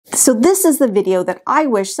So this is the video that I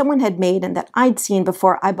wish someone had made and that I'd seen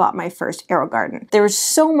before I bought my first AeroGarden. There's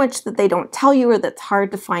so much that they don't tell you or that's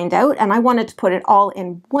hard to find out, and I wanted to put it all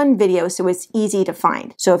in one video so it's easy to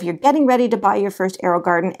find. So if you're getting ready to buy your first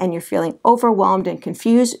AeroGarden and you're feeling overwhelmed and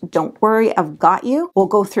confused, don't worry, I've got you. We'll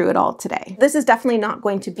go through it all today. This is definitely not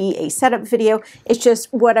going to be a setup video. It's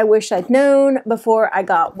just what I wish I'd known before I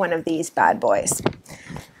got one of these bad boys.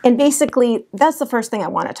 And basically, that's the first thing I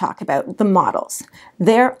want to talk about, the models.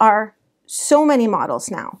 There are so many models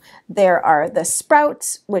now. There are the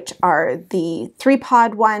Sprouts, which are the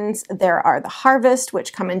 3-pod ones. There are the Harvest,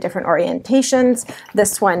 which come in different orientations.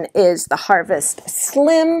 This one is the Harvest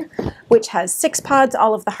Slim, which has 6 pods.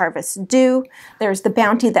 All of the Harvests do. There's the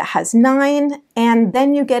Bounty that has 9. And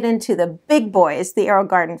then you get into the big boys, the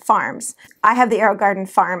AeroGarden Farms. I have the AeroGarden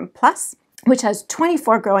Farm Plus, which has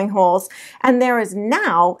 24 growing holes, and there is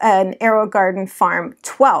now an AeroGarden Farm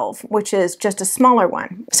 12, which is just a smaller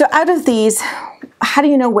one. So out of these, how do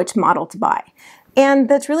you know which model to buy? And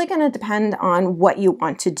that's really going to depend on what you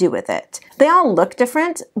want to do with it. They all look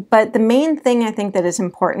different, but the main thing I think that is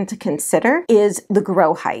important to consider is the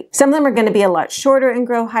grow height. Some of them are going to be a lot shorter in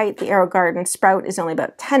grow height. The AeroGarden Sprout is only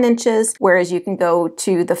about 10 inches, whereas you can go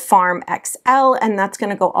to the Farm XL, and that's going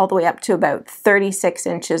to go all the way up to about 36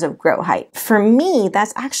 inches of grow height. For me,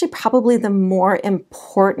 that's actually probably the more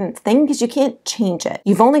important thing because you can't change it.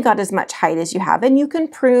 You've only got as much height as you have, and you can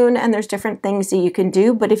prune, and there's different things that you can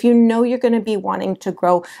do, but if you know you're going to be wanting to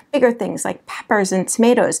grow bigger things like peppers and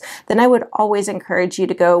tomatoes, then I would always encourage you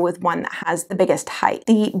to go with one that has the biggest height.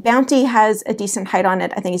 The Bounty has a decent height on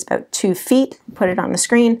it. I think it's about 2 feet. Put it on the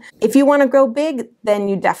screen. If you want to grow big, then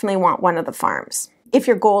you definitely want one of the farms. If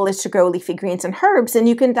your goal is to grow leafy greens and herbs, then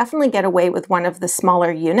you can definitely get away with one of the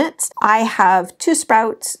smaller units. I have 2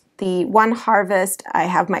 Sprouts, the 1 Harvest, I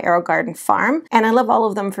have my AeroGarden Farm, and I love all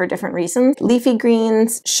of them for different reasons. Leafy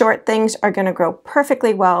greens, short things are going to grow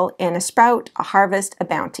perfectly well in a Sprout, a Harvest, a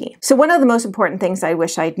Bounty. So one of the most important things I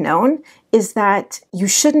wish I'd known is that you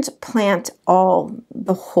shouldn't plant all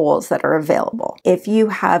the holes that are available. If you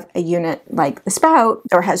have a unit like the Sprout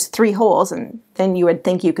or has 3 holes, and then you would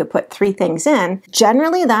think you could put 3 things in,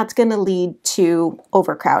 generally that's going to lead to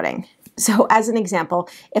overcrowding. So as an example,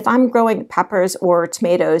 if I'm growing peppers or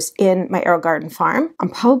tomatoes in my AeroGarden Farm, I'm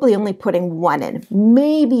probably only putting 1 in,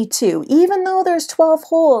 maybe 2, even though there's 12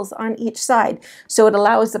 holes on each side. So it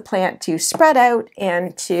allows the plant to spread out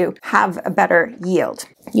and to have a better yield.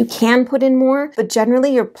 You can put in more, but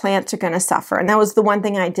generally your plants are going to suffer. And that was the one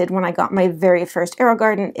thing I did when I got my very first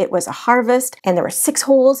AeroGarden. It was a Harvest, and there were 6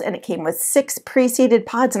 holes, and it came with 6 pre-seeded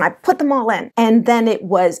pods, and I put them all in. And then it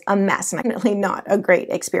was a mess, and definitely not a great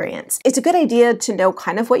experience. It's a good idea to know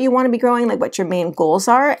kind of what you want to be growing, like what your main goals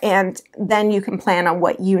are, and then you can plan on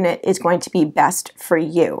what unit is going to be best for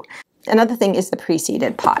you. Another thing is the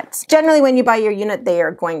pre-seeded pods. Generally, when you buy your unit, they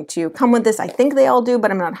are going to come with this. I think they all do, but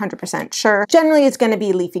I'm not 100% sure. Generally, it's going to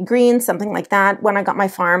be leafy greens, something like that. When I got my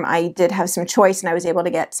farm, I did have some choice, and I was able to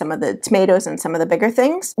get some of the tomatoes and some of the bigger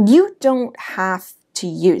things. You don't have to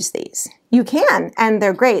use these. You can, and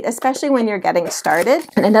they're great, especially when you're getting started.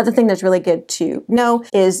 And another thing that's really good to know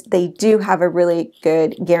is they do have a really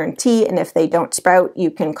good guarantee, and if they don't sprout, you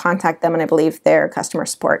can contact them, and I believe their customer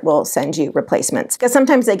support will send you replacements. Because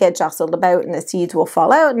sometimes they get jostled about and the seeds will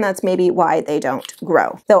fall out, and that's maybe why they don't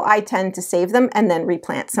grow. Though I tend to save them and then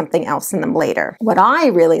replant something else in them later. What I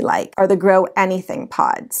really like are the Grow Anything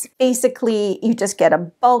pods. Basically, you just get a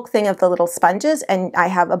bulk thing of the little sponges, and I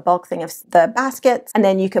have a bulk thing of the baskets, and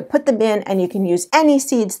then you can put them in and you can use any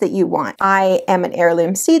seeds that you want. I am an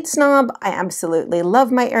heirloom seed snob. I absolutely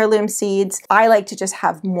love my heirloom seeds. I like to just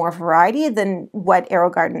have more variety than what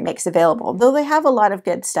AeroGarden makes available. Though they have a lot of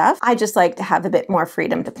good stuff, I just like to have a bit more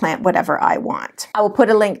freedom to plant whatever I want. I will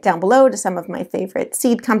put a link down below to some of my favorite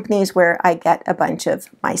seed companies where I get a bunch of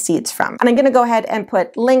my seeds from. And I'm going to go ahead and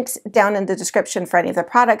put links down in the description for any of the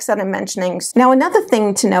products that I'm mentioning. Now, another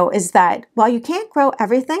thing to know is that while you can't grow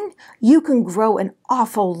everything, you can grow an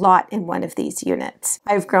awful lot in one of these units.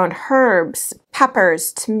 I've grown herbs,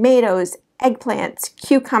 peppers, tomatoes, eggplants,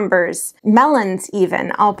 cucumbers, melons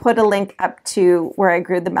even. I'll put a link up to where I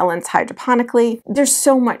grew the melons hydroponically. There's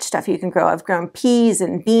so much stuff you can grow. I've grown peas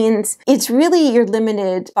and beans. It's really, you're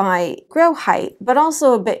limited by grow height, but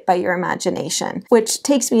also a bit by your imagination, which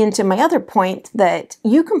takes me into my other point that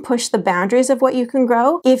you can push the boundaries of what you can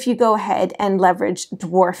grow if you go ahead and leverage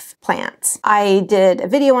dwarf plants. I did a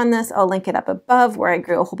video on this. I'll link it up above where I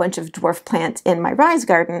grew a whole bunch of dwarf plants in my rise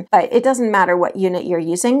garden, but it doesn't matter what unit you're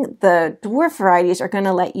using. The dwarf varieties are going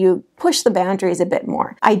to let you push the boundaries a bit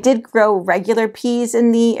more. I did grow regular peas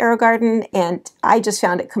in the AeroGarden and I just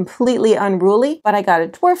found it completely unruly, but I got a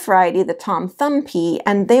dwarf variety, the Tom Thumb pea,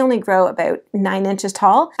 and they only grow about 9 inches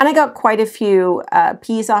tall. And I got quite a few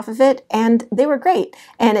peas off of it and they were great.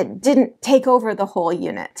 And it didn't take over the whole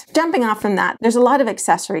unit. Jumping off from that, there's a lot of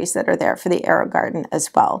accessories that are there for the AeroGarden as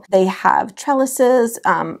well. They have trellises.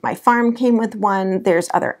 My farm came with one. There's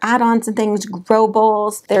other add-ons and things, grow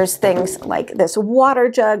bowls. There's things like this water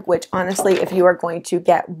jug, which honestly, if you are going to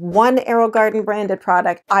get one AeroGarden branded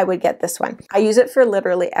product, I would get this one. I use it for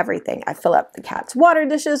literally everything. I fill up the cat's water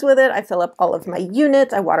dishes with it. I fill up all of my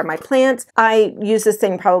units. I water my plants. I use this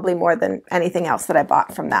thing probably more than anything else that I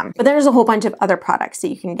bought from them. But there's a whole bunch of other products that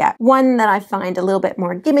you can get. One that I find a little bit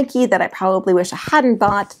more gimmicky that I probably wish I hadn't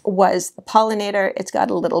bought was the pollinator. It's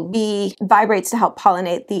got a little bee, vibrates to help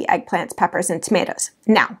pollinate the eggplants, peppers, and tomatoes.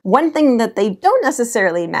 Now, one thing that they don't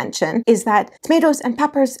necessarily mention is that tomatoes and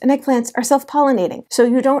peppers and eggplants are self-pollinating. So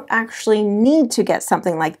you don't actually need to get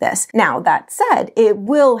something like this. Now, that said, it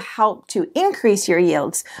will help to increase your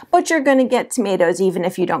yields, but you're going to get tomatoes even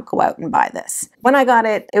if you don't go out and buy this. When I got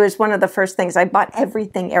it, it was one of the first things. I bought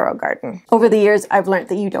everything AeroGarden. Over the years, I've learned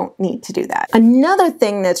that you don't need to do that. Another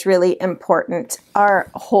thing that's really important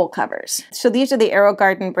are hole covers. So these are the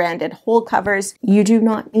AeroGarden branded hole covers. You do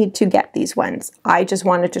not need to get these ones. I just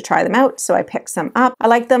wanted to try them out, so I picked some up. I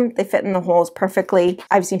like them. They fit in the holes perfectly.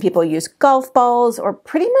 I've seen people use golf balls or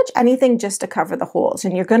pretty much anything just to cover the holes.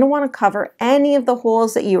 And you're going to want to cover any of the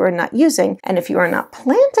holes that you are not using. And if you are not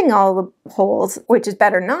planting all the holes, which is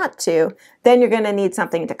better not to, then you're going to need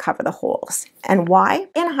something to cover the holes. And why?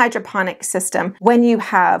 In a hydroponic system, when you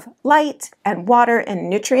have light and water and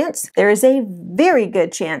nutrients, there is a very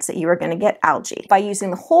good chance that you are going to get algae. By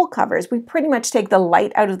using the hole covers, we pretty much take the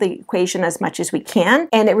light out of the equation as much as we can,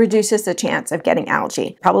 and it reduces the chance of getting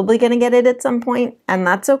algae. Probably going to get it at some point, and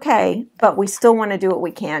that's okay, but we still want to do what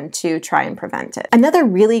we can to try and prevent it. Another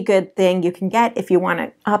really good thing you can get if you want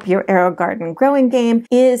to up your AeroGarden growing game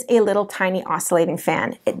is a little tiny oscillating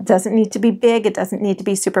fan. It doesn't need to be big. It doesn't need to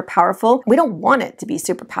be super powerful. We don't want it to be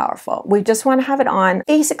super powerful. We just want to have it on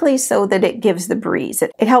basically so that it gives the breeze.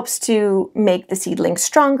 It helps to make the seedlings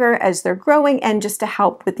stronger as they're growing and just to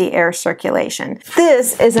help with the air circulation.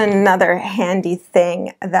 This is another handy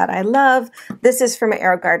thing that I love. This is from my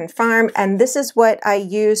AeroGarden farm, and this is what I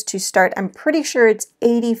use to start. I'm pretty sure it's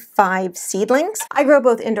 85 seedlings. I grow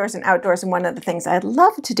both indoors and outdoors, and one of the things I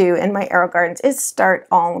love to do in my AeroGardens is start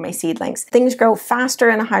all of my seedlings. Things grow faster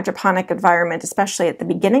in a hydroponic environment, especially at the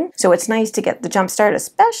beginning. So it's nice to get the jump start,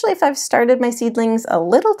 especially if I've started my seedlings a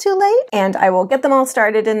little too late. And I will get them all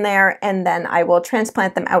started in there, and then I will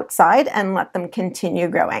transplant them outside and let them continue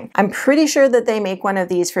growing. I'm pretty sure that they make one of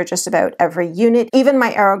these for just about every unit. Even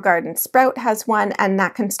my AeroGarden Sprout has one, and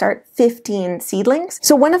that can start 15 seedlings.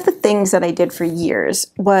 So one of the things that I did for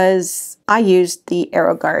years was I used the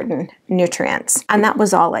AeroGarden nutrients, and that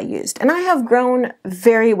was all I used. And I have grown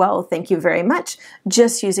very well, thank you very much,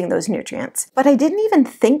 just using those nutrients. But I didn't even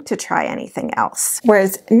think to try anything else.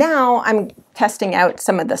 Whereas now I'm testing out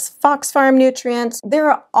some of this Fox Farm nutrients.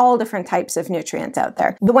 There are all different types of nutrients out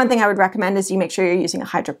there. The one thing I would recommend is you make sure you're using a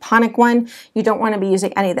hydroponic one. You don't want to be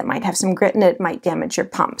using any that might have some grit in it, might damage your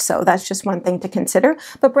pump. So that's just one thing to consider.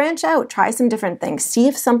 But branch out, try some different things. See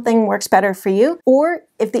if something works better for you, or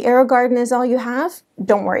if the AeroGarden is all you have,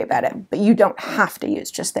 don't worry about it, but you don't have to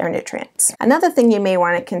use just their nutrients. Another thing you may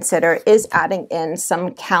want to consider is adding in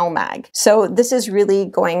some CalMag. So this is really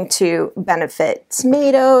going to benefit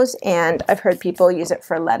tomatoes, and I've heard people use it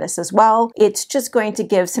for lettuce as well. It's just going to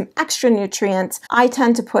give some extra nutrients. I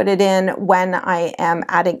tend to put it in when I am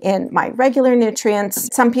adding in my regular nutrients.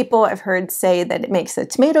 Some people I've heard say that it makes the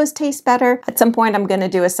tomatoes taste better. At some point, I'm going to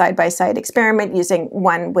do a side-by-side experiment using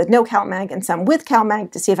one with no CalMag and some with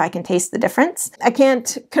CalMag to see if I can taste the difference. I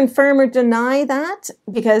can't confirm or deny that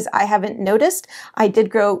because I haven't noticed. I did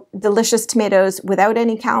grow delicious tomatoes without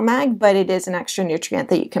any CalMag, but it is an extra nutrient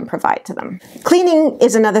that you can provide to them. Cleaning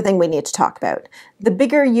is another thing we need to talk about. The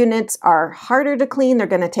bigger units are harder to clean. They're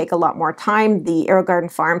going to take a lot more time. The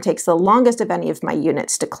AeroGarden farm takes the longest of any of my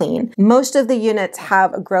units to clean. Most of the units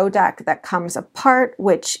have a grow deck that comes apart,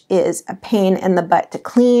 which is a pain in the butt to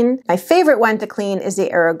clean. My favorite one to clean is the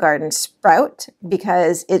AeroGarden Sprout because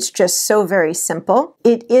because it's just so very simple.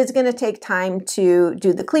 It is going to take time to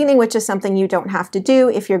do the cleaning, which is something you don't have to do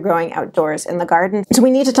if you're growing outdoors in the garden. So we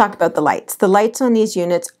need to talk about the lights. The lights on these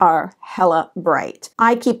units are hella bright.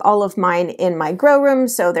 I keep all of mine in my grow room,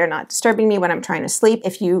 so they're not disturbing me when I'm trying to sleep.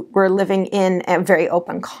 If you were living in a very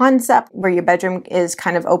open concept where your bedroom is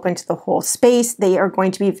kind of open to the whole space, they are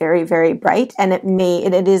going to be very, very bright, and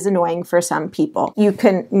it is annoying for some people. You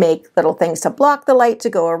can make little things to block the light, to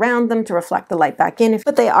go around them, to reflect the light back in,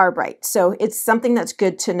 but they are bright. So it's something that's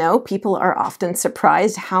good to know. People are often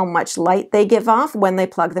surprised how much light they give off when they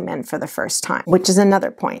plug them in for the first time, which is another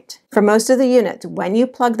point. For most of the units, when you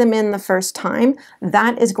plug them in the first time,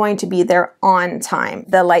 that is going to be their on time.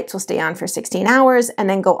 The lights will stay on for 16 hours and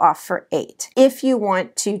then go off for 8. If you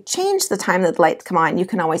want to change the time that the lights come on, you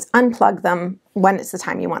can always unplug them when it's the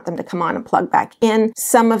time you want them to come on and plug back in.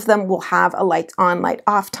 Some of them will have a light on, light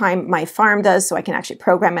off time. My farm does, so I can actually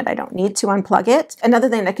program it. I don't need to unplug it. Another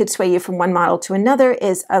thing that could sway you from one model to another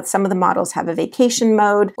is some of the models have a vacation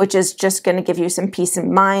mode, which is just going to give you some peace of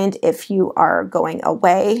mind if you are going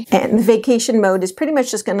away. And the vacation mode is pretty much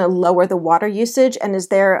just going to lower the water usage and is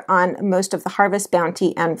there on most of the Harvest,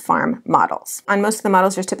 Bounty, and Farm models. On most of the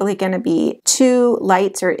models, there's typically going to be 2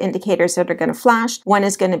 lights or indicators that are going to flash. One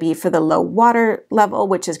is going to be for the low water level,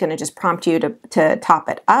 which is going to just prompt you to top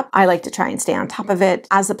it up. I like to try and stay on top of it.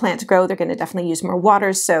 As the plants grow, they're going to definitely use more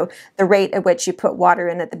water, so the rate at which you put water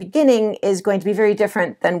in at the beginning is going to be very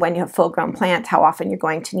different than when you have full-grown plant, how often you're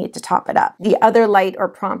going to need to top it up. The other light or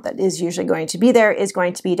prompt that is usually going to be there is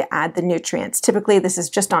going to be to add the nutrients. Typically, this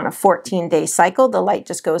is just on a 14-day cycle. The light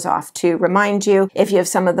just goes off to remind you. If you have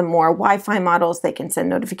some of the more Wi-Fi models, they can send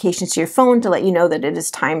notifications to your phone to let you know that it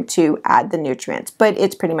is time to add the nutrients, but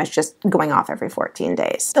it's pretty much just going off every 14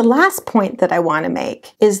 days. The last point that I want to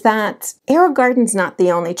make is that AeroGarden's not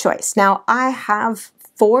the only choice. Now, I have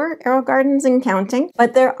 4 AeroGardens and counting,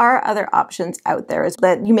 but there are other options out there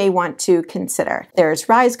that you may want to consider. There's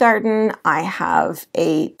Rise Garden. I have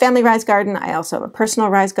a family Rise Garden. I also have a personal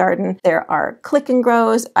Rise Garden. There are Click and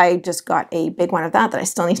Grows. I just got a big one of that I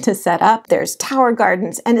still need to set up. There's Tower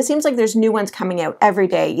Gardens, and it seems like there's new ones coming out every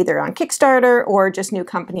day, either on Kickstarter or just new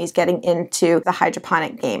companies getting into the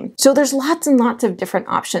hydroponic game. So there's lots and lots of different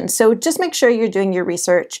options. So just make sure you're doing your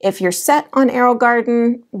research. If you're set on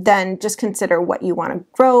AeroGarden, then just consider what you want to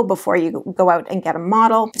grow before you go out and get a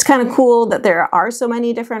model. It's kind of cool that there are so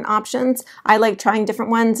many different options. I like trying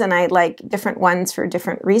different ones, and I like different ones for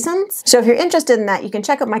different reasons. So if you're interested in that, you can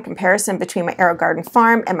check out my comparison between my AeroGarden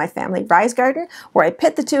Farm and my family Rise Garden, where I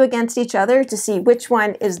pit the two against each other to see which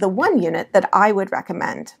one is the one unit that I would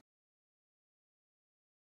recommend.